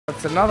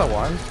That's another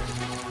one.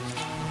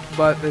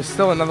 But there's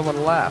still another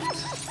one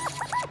left.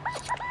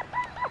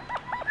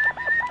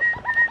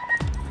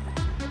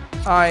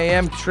 I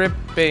am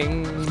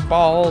tripping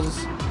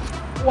balls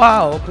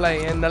while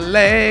playing the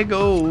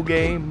Lego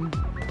game.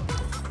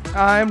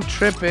 I'm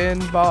tripping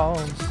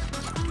balls.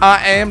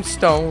 I am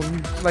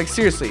stoned. Like,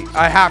 seriously,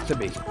 I have to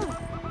be.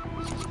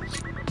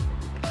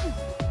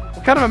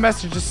 What kind of a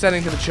message is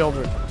sending to the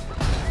children?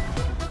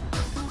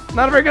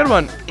 Not a very good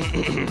one.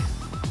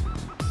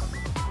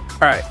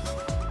 Alright.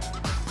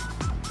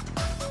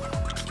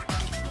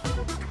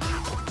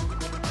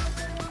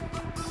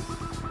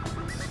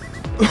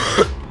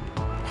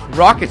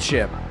 Rocket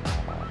ship.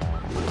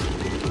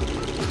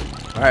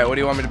 Alright, what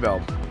do you want me to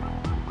build?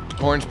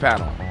 Orange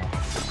panel.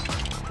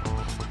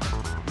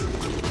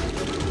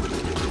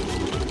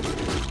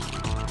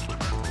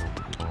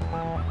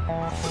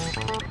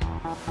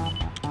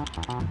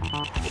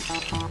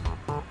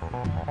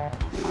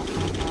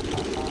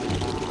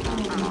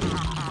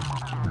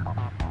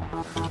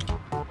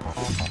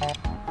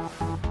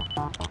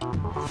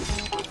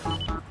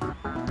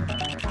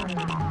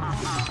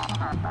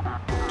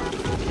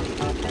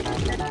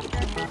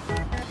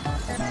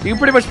 You can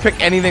pretty much pick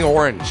anything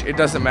orange. It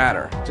doesn't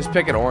matter. Just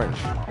pick it orange.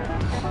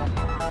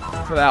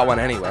 For that one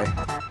anyway.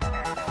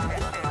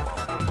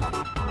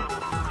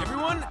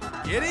 Everyone,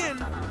 get in.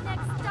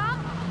 Next stop,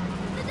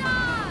 the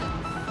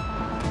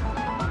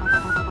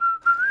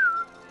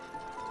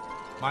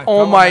dog.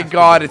 Oh my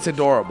god, it's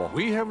adorable.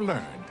 We have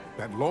learned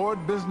that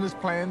Lord Business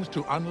plans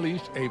to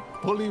unleash a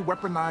fully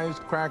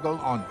weaponized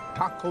Craggle on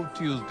Taco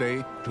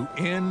Tuesday to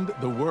end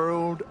the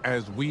world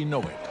as we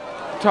know it.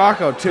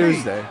 Taco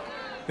Tuesday.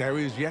 There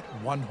is yet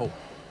one hope.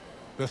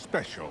 The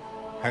special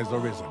has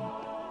arisen.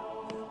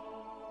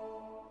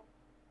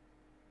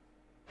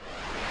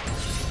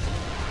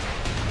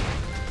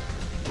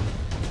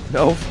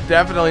 No,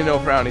 definitely no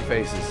frowny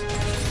faces.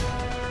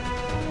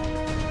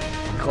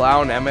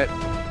 Clown Emmett.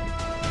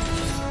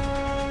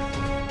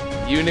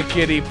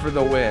 Unikitty for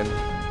the win.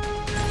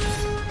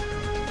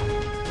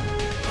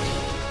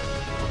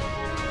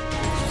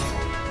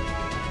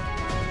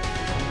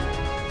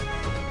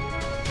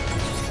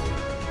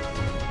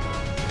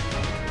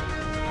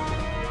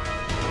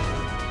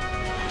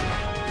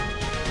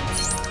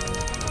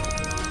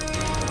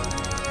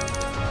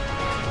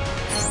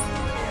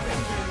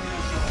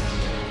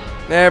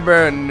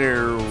 Never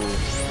knew.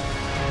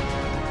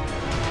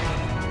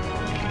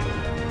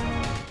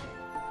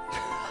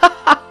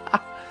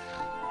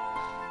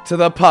 To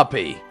the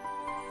puppy.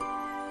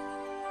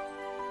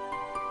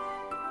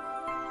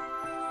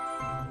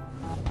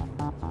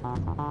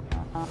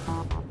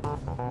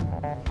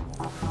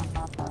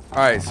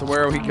 Alright, so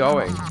where are we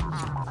going?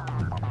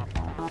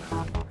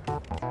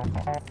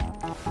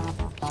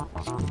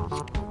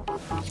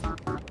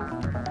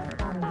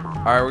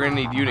 Alright, we're gonna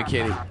need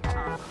Unikitty.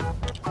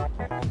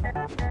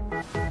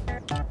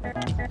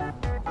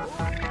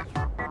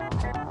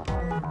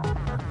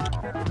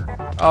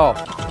 Oh,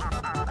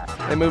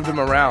 they moved him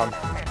around.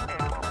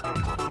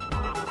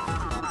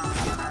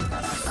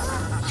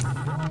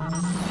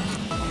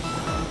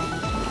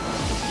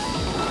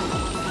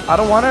 I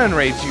don't want to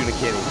enrage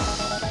Unikitty.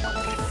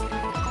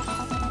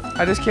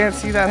 I just can't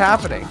see that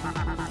happening.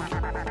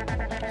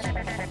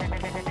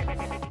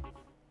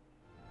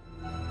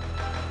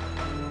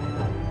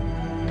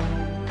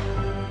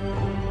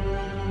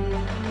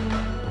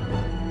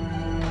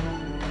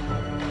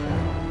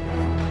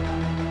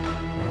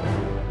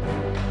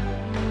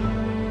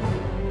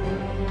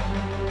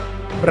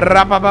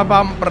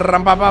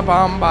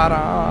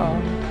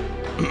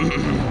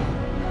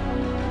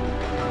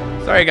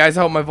 Sorry guys,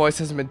 I hope my voice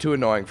hasn't been too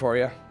annoying for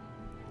you.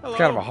 Hello. It's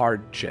kind of a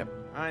hard chip.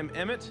 I'm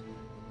Emmett.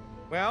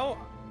 Well,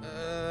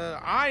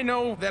 I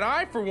know that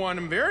I, for one,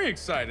 am very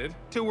excited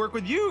to work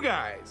with you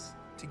guys.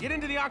 To get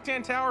into the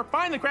Octan Tower,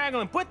 find the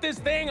Craggle, and put this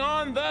thing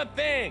on the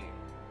thing.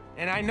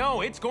 And I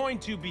know it's going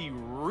to be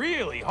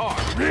really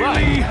hard.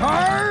 Really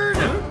hard?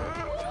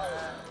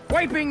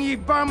 Wiping ye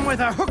bum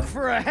with a hook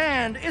for a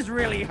hand is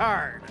really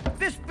hard.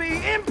 This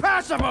be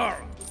impossible.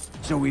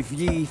 So if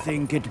ye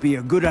think it be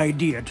a good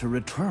idea to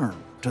return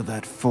to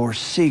that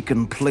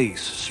forsaken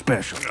place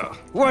special,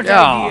 what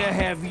idea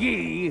have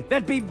ye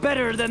that be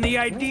better than the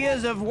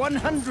ideas of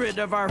 100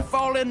 of our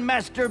fallen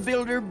master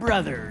builder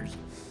brothers?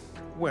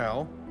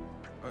 Well,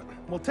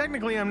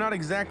 technically I'm not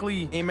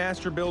exactly a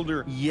master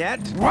builder yet.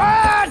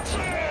 What?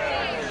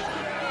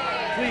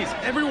 Please,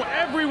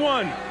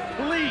 everyone,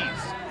 please.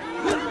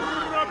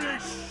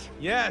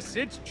 Yes,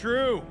 it's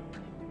true.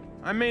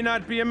 I may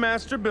not be a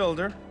master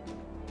builder.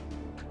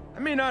 I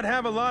may not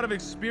have a lot of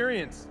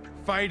experience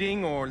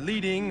fighting or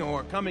leading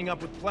or coming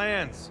up with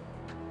plans.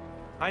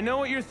 I know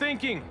what you're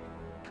thinking.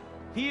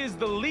 He is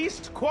the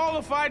least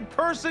qualified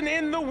person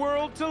in the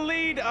world to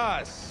lead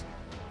us.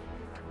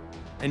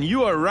 And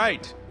you are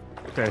right.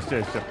 This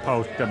is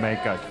supposed to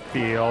make us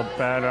feel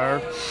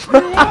better.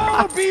 You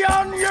all be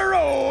on your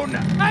own.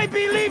 I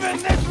believe in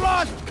this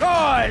lost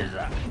cause.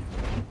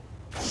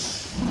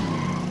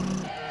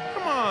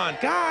 Come on,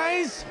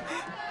 guys.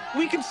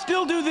 We can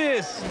still do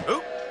this.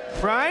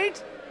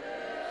 Right?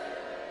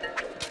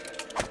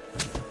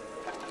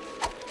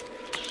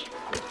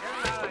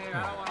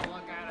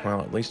 Well,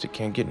 at least it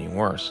can't get any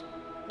worse.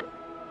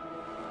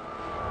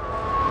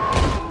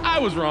 I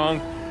was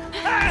wrong.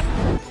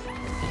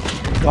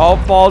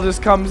 Golf ball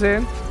just comes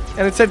in,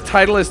 and it said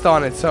Titleist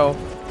on it, so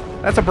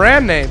that's a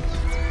brand name.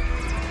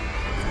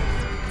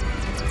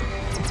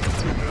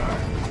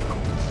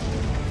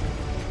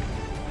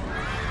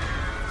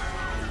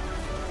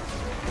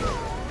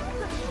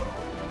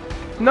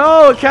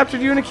 No, it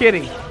captured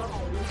Unikitty.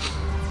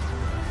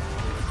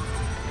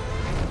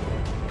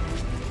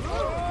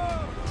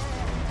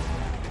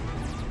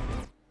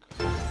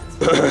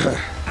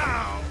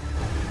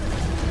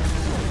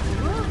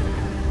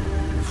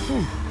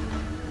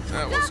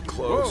 That was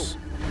close.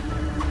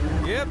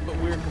 Yep, but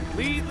we're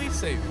completely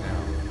safe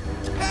now.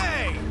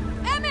 Hey!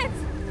 Emmett!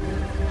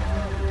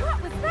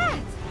 What was that?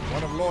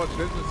 One of Lord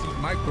Business's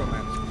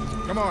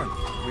micromanagers. Come on,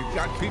 we've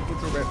got people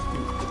to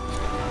rescue.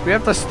 We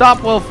have to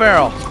stop Will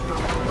Ferrell.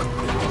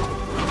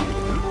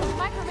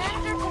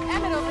 Micromanager and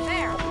Emmett over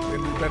there.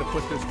 Then we better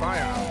put this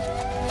fire out.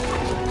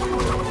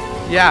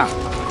 Yeah.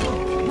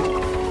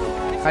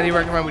 How do you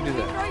recommend we do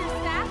that? Throw your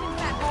staff into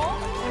that hole.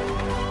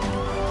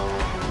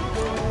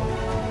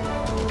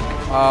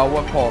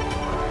 What pole?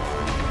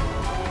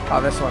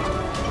 Oh, this one.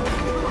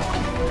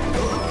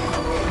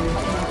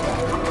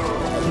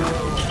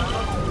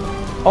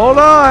 Hold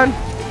on.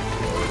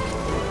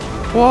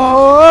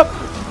 Whoop.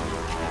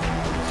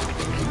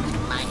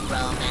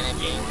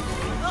 Micromanaging.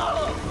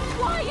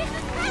 Why is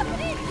this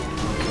happening?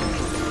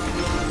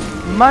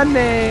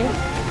 Money.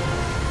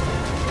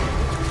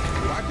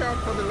 Watch out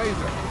for the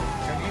laser.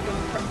 Can even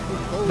cut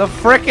through gold. The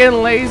frickin'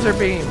 laser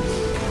beams.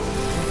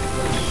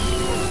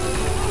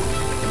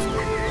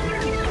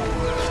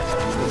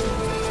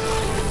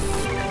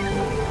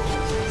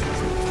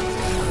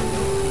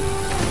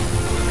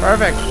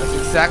 Perfect. That's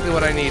exactly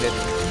what I needed.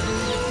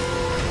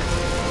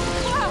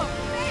 Whoa,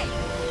 hey!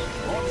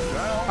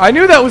 I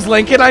knew that was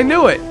Lincoln. I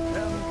knew it.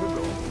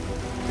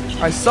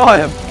 I saw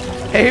him.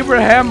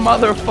 Abraham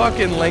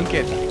motherfucking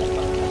Lincoln.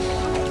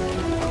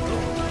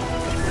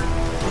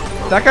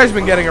 That guy's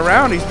been getting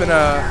around. He's been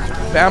a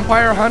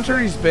vampire hunter.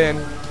 He's been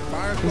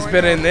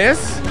in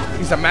this.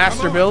 He's a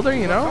master builder,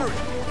 you know?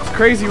 It's a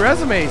crazy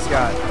resume he's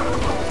got.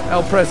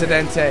 El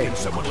Presidente. Can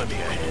someone lend me a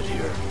hand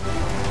here?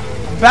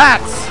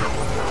 Bats!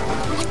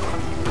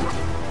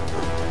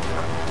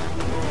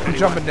 I'm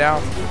jumping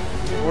down.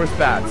 Where's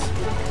Bats?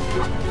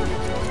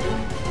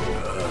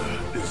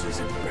 This is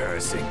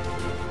embarrassing.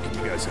 Can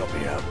you guys help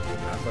me out?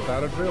 Not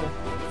without a drill.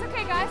 It's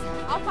okay, guys.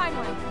 I'll find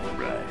one.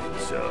 Right,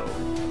 so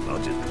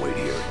I'll just wait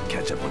here and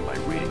catch up on my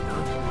reading,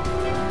 huh?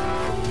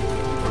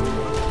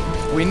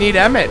 We need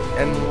Emmett,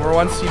 and we're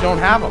once you don't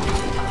have him.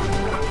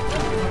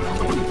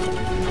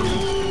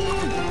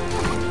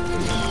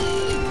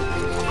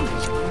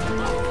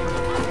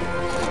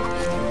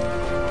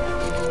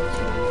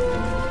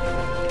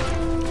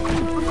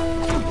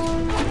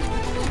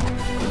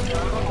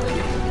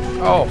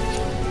 Oh.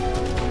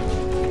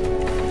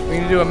 We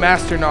need to do a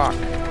master knock.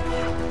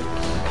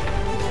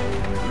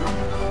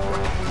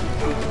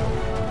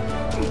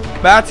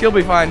 Bats, you'll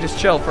be fine. Just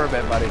chill for a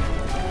bit, buddy.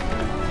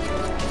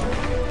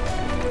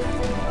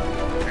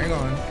 Hang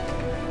on.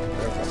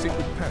 There's a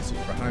secret passage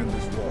behind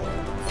this wall.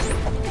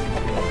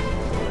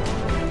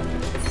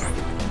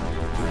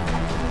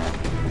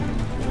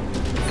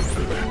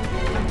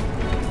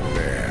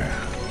 There.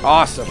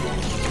 Awesome.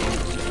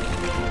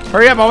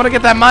 Hurry up, I want to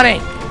get that money.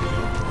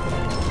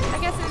 I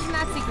guess it isn't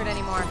that secret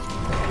anymore.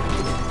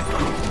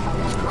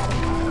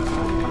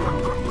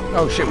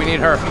 Oh shit, we need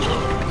her.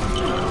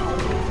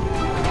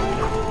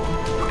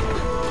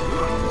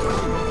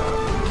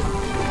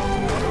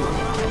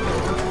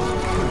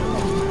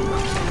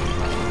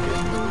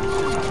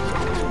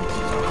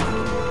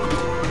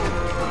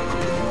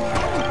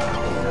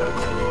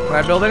 Can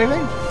I build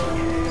anything?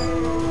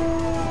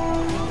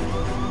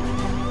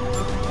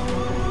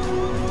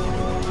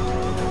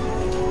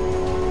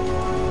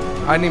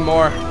 I need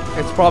more.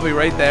 It's probably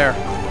right there.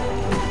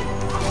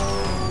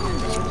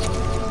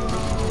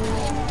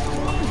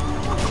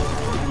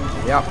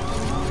 Yep.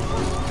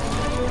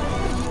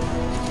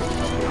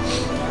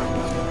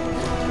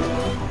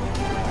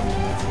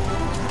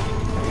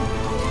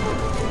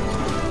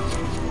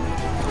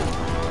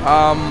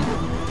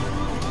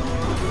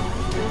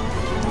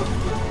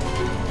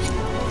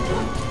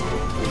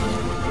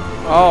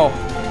 Oh,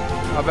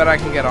 I bet I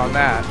can get on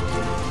that.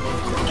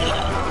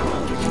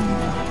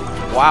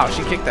 Wow,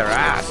 she kicked their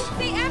ass.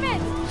 Hey,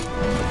 Emmett!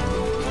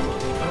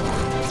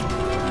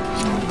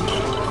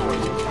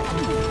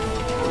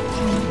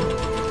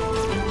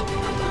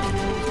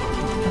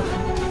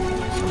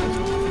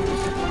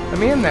 Let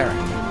me in there.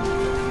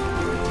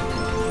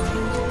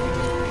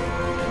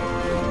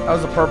 That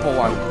was a purple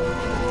one.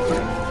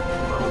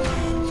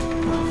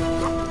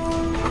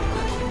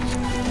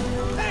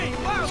 Hey,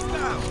 wild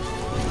style!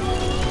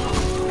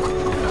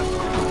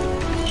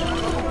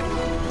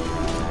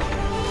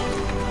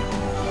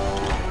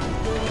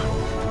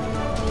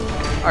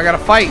 I gotta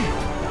fight.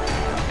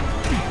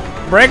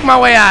 Break my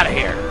way out of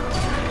here.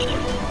 We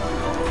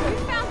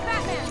found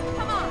Batman.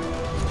 Come on.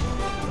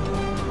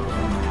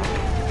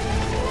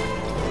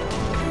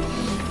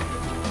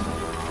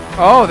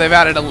 Oh, they've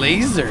added a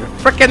laser.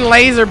 Frickin'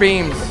 laser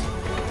beams.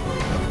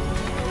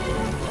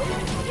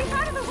 Keep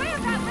out of the way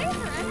of that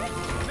laser, Emmett.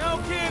 No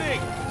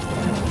kidding.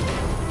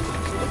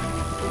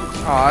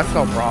 Oh, that's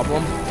no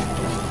problem.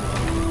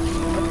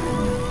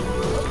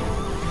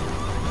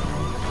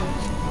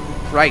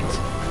 Right.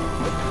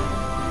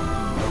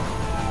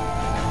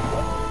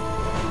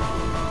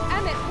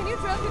 Emmett, can you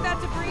drill through that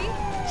debris?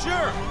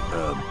 Sure.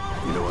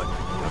 You know what?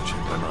 I'll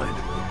change my mind.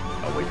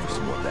 I'll wait for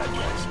some more bad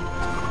guys.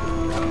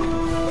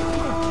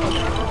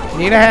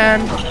 Need a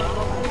hand. If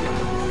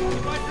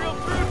I drill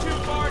through too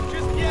far,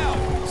 just yell.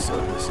 So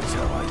this is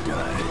how I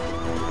die.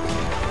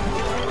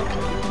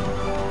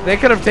 They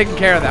could have taken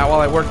care of that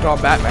while I worked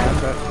on Batman,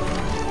 but...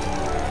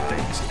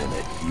 Thanks,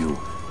 Emmett. You.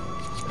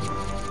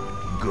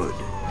 Good.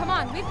 Come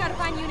on, we've got to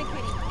find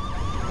Unikitty.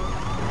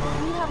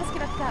 Can you help us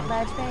get up to that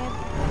ledge, babe?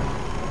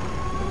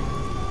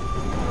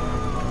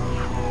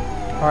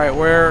 Alright,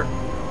 where...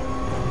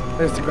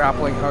 There's the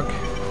grappling hook.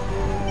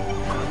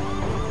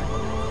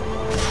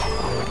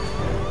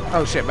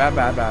 Oh shit, bad.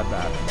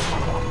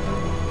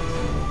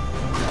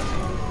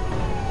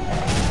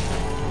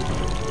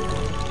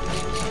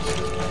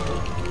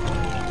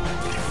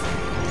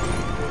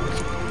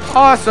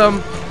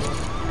 Awesome!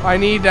 I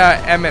need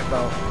Emmett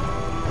though.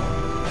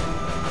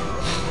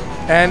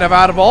 And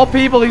out of all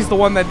people, he's the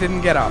one that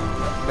didn't get up.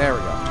 There we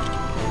go.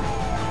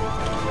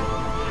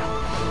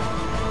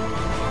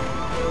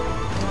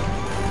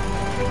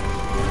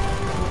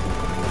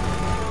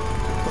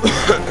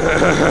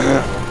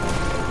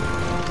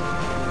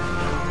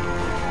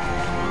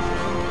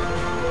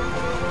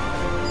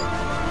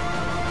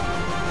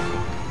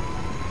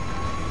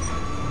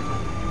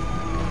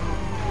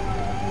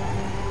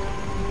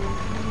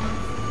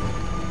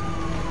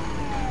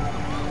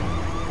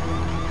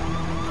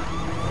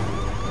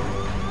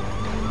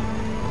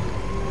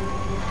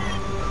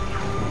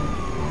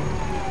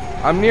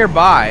 I'm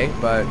nearby,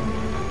 but...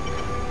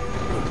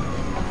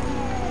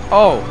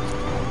 Oh.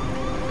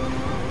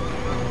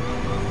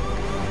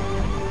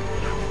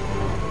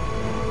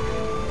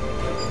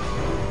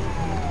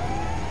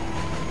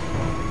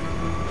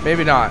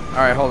 Maybe not.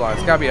 Alright, hold on.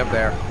 It's gotta be up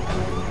there.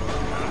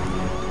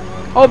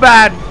 Oh,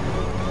 bad!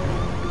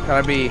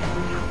 Gotta be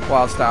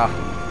wild style.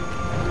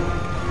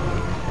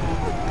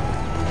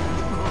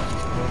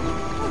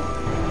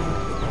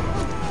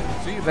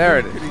 See if There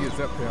it is. Kitty is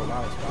up there,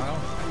 wild style.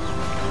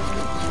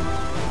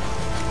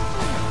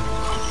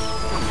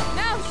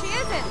 No, she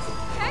isn't.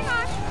 Hang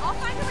on, I'll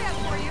find a way up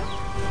for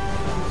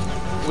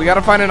you. We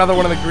gotta find another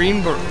one of the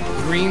green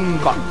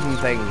button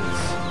things.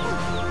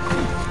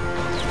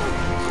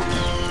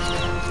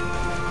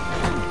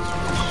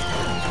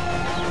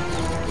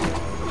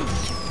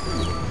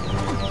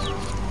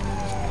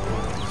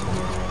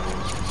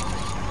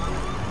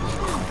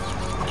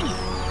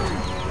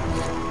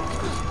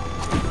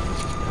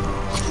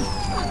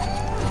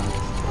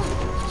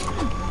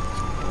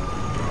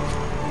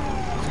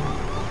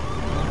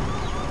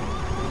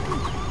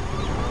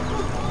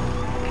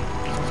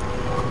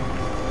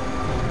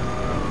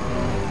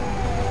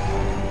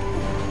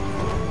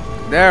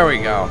 There we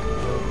go.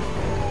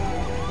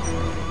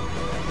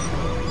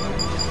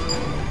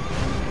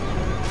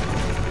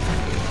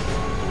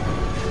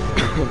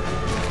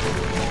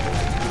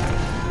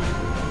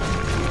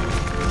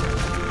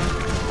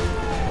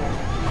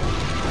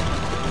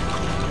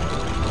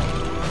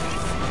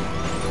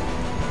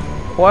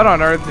 What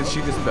on earth did she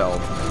just build?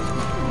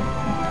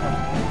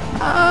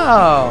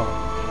 Oh.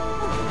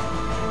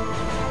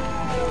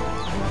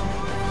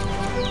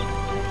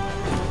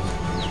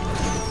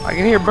 I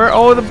can hear bird.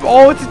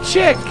 Oh, it's a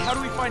chick. How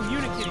do we find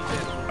Unikitty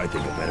then? I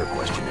think a better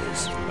question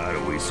is, how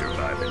do we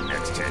survive the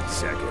next 10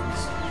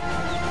 seconds?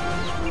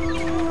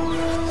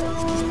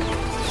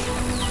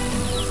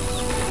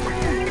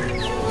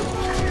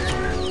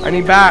 I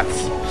need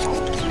bats.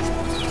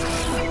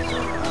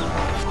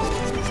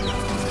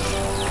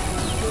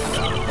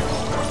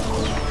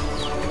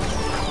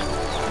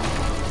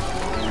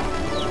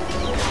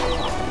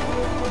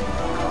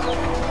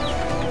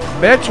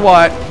 Bitch,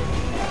 what?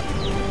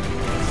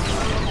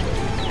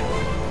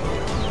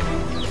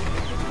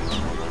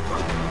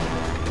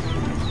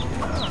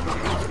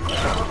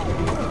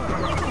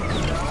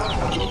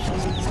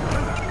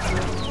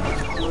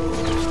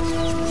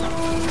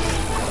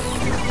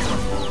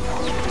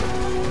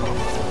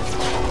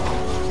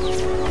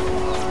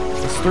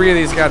 There's 3 of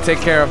these gotta take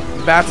care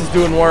of. Bats is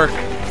doing work.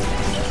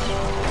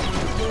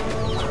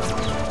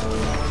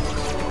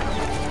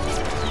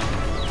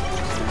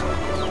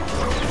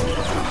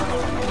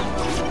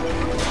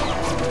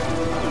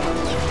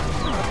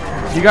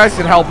 You guys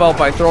can help out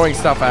by throwing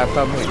stuff at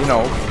them, you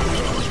know.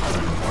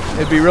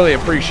 It'd be really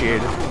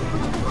appreciated.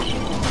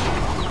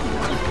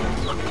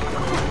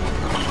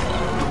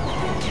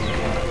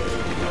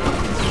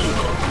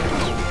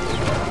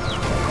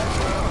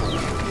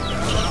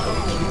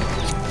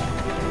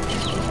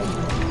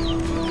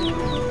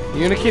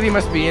 Unikitty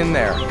must be in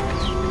there.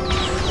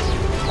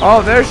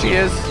 Oh, there she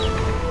is.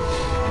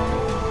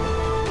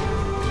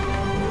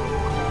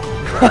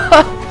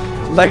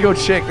 Lego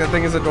chick, that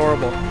thing is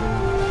adorable.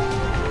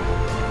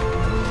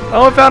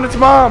 Oh, it found its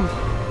mom.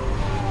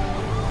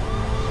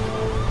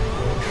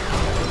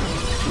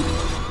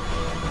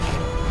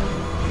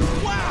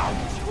 Wow!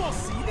 Did you all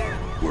see that?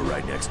 We're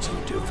right next to you,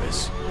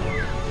 doofus.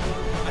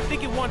 I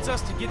think it wants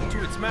us to get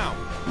into its mouth.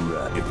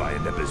 If I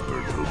end up as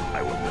bird poop,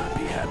 I will not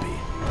be happy.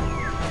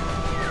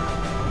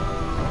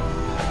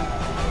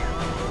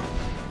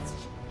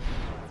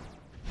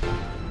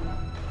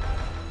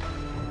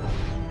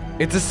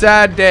 It's a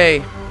sad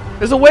day.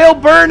 There's a whale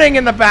burning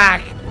in the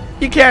back.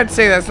 You can't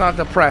say that's not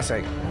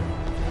depressing.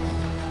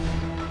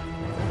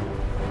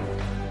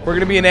 We're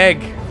gonna be an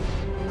egg.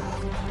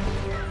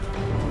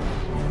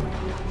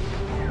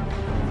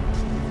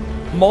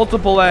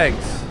 Multiple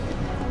eggs.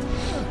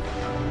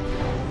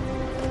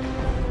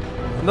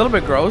 A little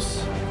bit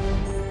gross.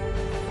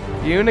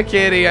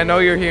 Unikitty, I know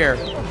you're here.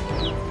 What's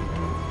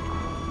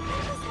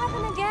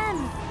happened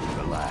again?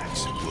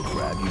 Relax. We'll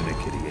grab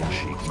Unikitty and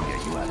she can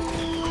get you out of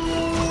here.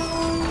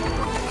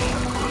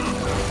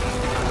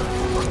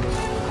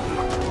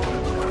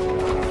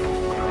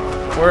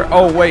 Where?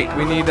 Oh wait,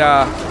 we need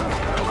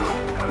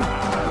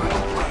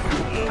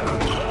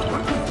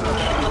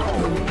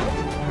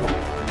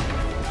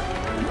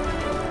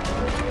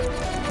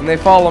and they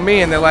follow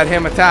me and they let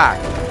him attack.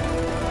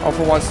 Oh,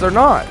 for once they're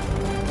not.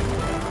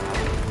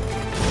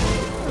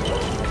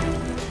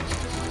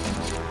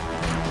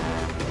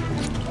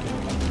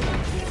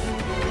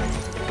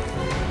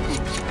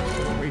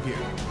 Wait here.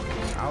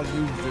 I'll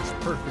use this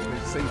perfectly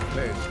safe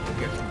ledge to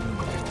get to you.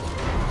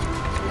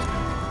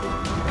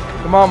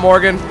 Come on,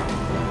 Morgan.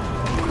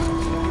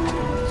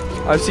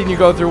 I've seen you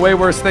go through way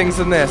worse things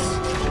than this.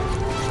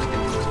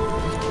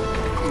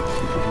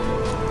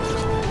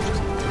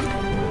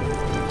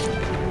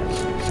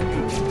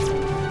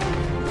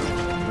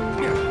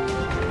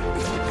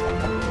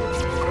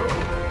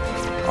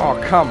 Oh,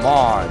 come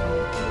on.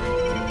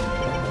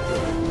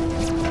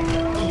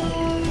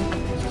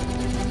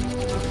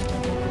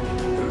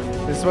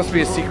 This must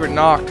be a secret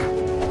knock.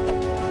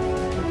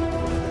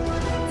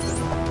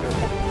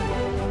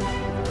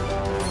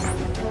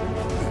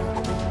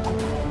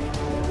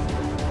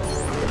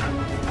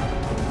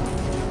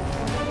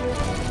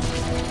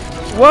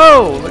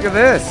 Whoa, look at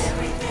this.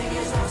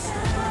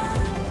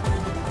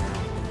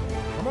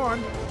 Come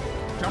on.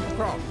 Jump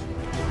across.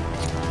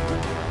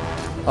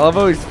 I love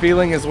how he's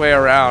feeling his way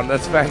around.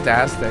 That's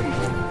fantastic.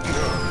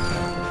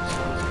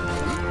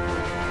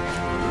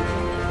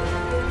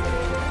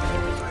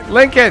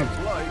 Lincoln!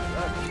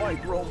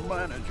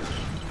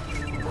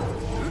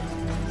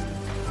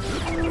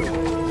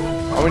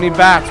 Oh, we need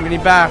bats. We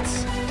need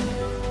bats.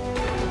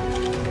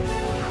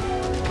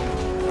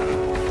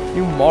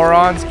 You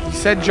morons. He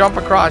said jump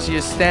across. You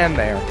just stand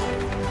there.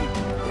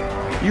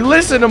 You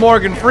listen to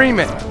Morgan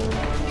Freeman.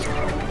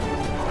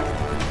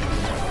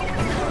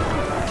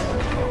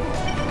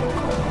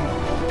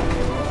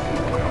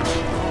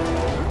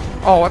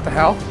 Oh, what the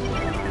hell?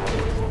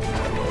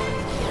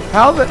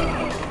 How the...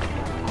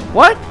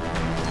 What?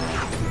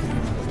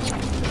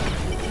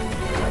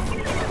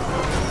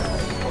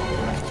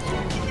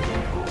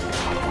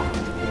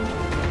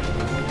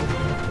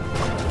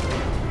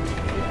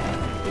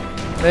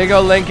 There you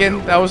go,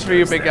 Lincoln. That was for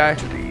you, big guy.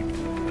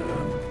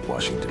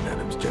 Washington,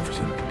 Adams,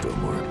 Jefferson,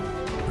 Fillmore,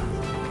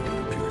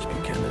 Pierce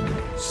Buchanan,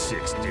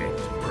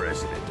 16th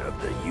President of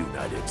the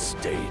United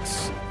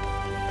States.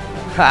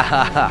 Ha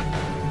ha ha.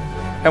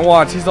 And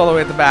watch, he's all the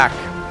way at the back.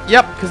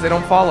 Yep, because they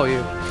don't follow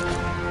you.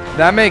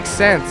 That makes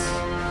sense.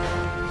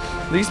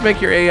 At least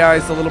make your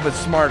AIs a little bit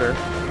smarter.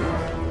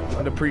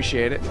 I'd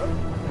appreciate it.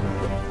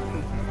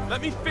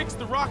 Let me fix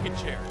the rocket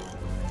chair.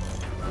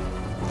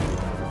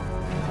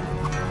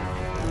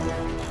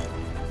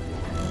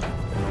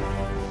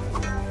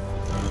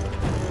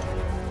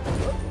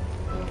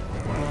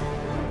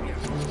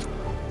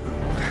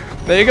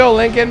 There you go,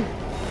 Lincoln.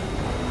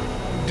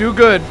 Do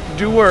good.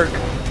 Do work.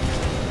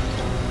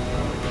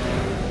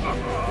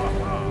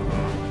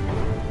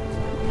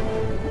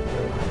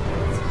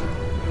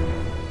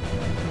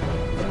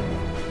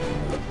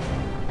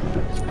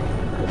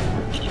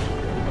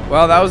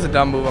 Well, that was a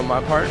dumb move on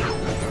my part.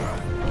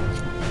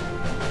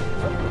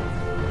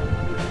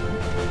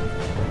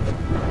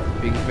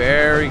 Being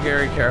very,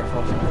 very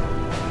careful.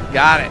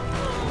 Got it.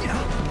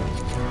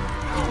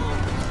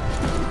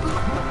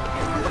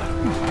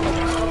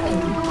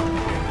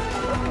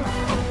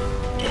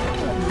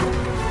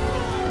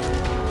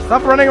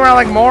 Stop running around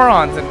like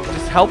morons and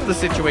just help the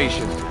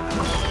situation.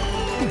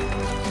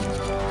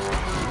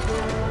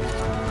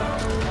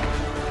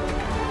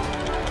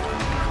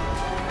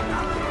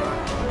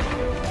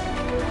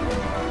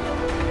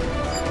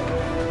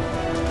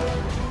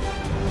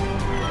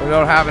 We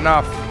don't have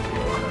enough.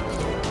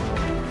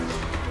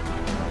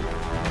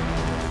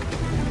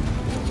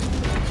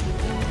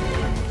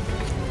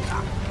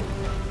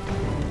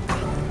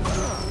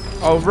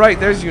 Oh, right,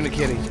 there's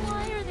Unikitty.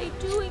 Why are they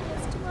doing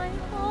this to my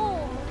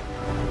home?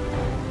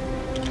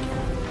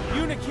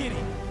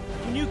 Unikitty,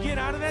 can you get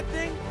out of that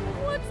thing?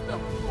 What's the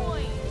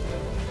point?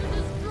 They're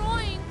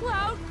destroying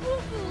Cloud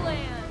Cuckoo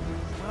Land.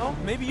 Well,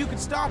 maybe you could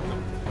stop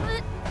them.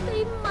 But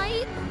they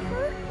might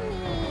hurt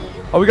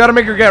me. Oh, we gotta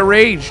make her get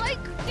raged. I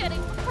like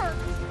getting hurt.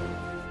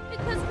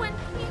 Because when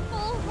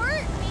people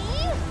hurt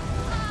me,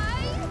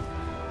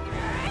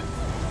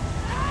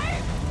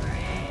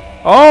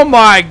 Oh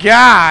my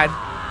god.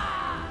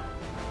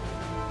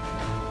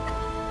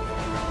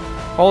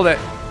 Hold it.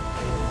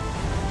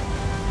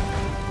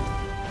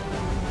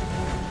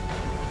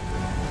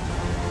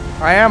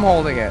 I am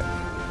holding it.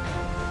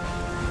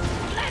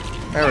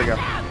 There we go.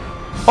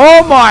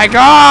 Oh my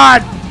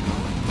god!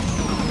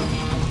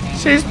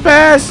 She's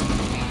pissed!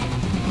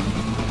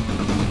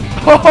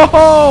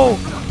 Oh!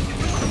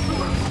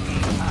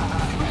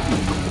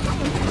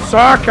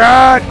 Suck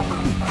it!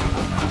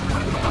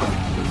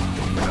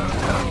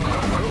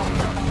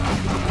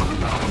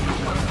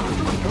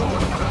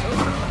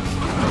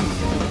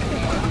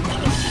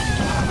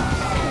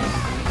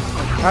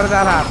 How did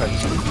that happen?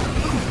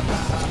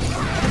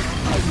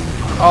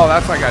 Oh,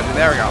 that's what I gotta do.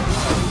 There we go.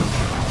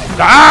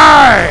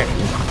 Die!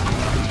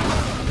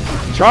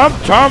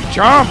 Jump, jump,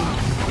 jump!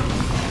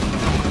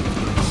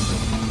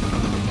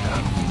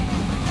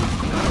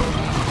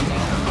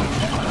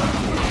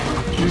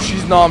 Dude,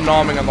 she's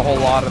nom-nomming on the whole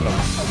lot of them.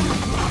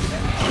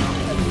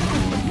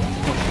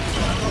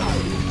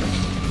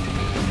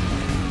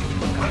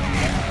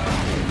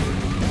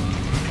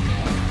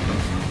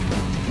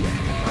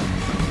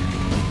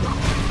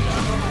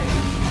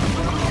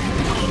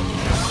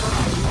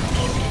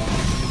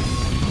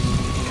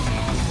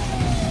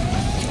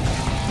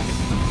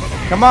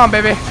 Come on,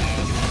 baby.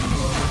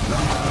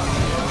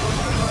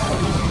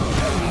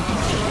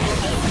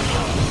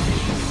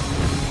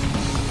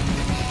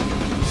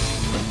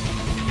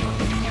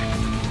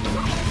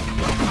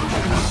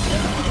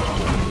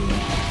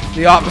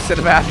 The opposite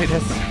of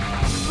happiness.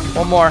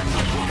 One more.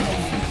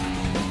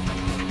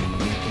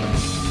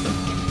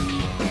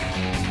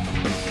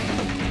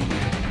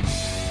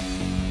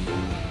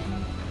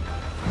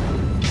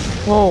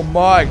 Oh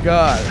my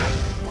god.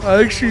 I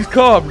think she's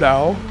calm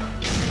now.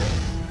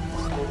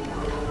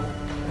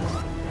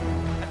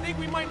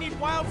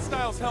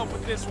 Styles help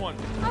with this one.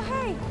 Oh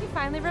hey, you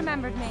finally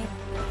remembered me.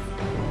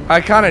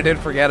 I kind of did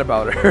forget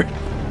about her.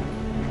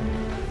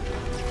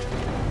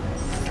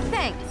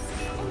 Thanks.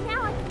 And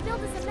now I can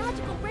build us a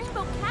magical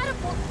rainbow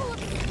catapult full of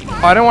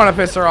sparks. I don't want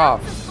to piss her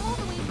off. All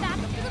the way back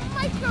up to the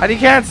micro. How do you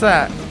cancel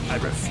that? I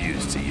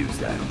refuse to use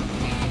that.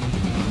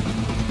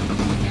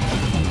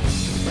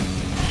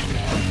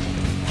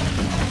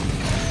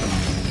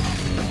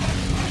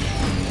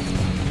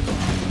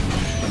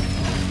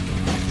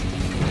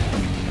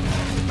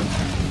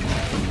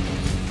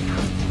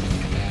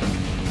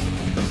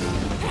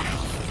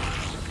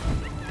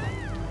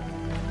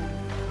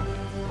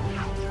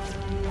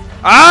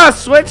 Ah,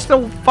 switch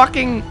to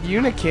fucking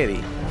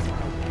Unikitty.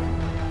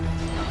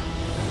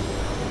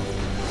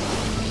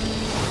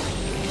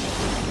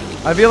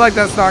 I feel like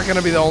that's not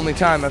gonna be the only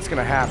time that's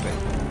gonna happen.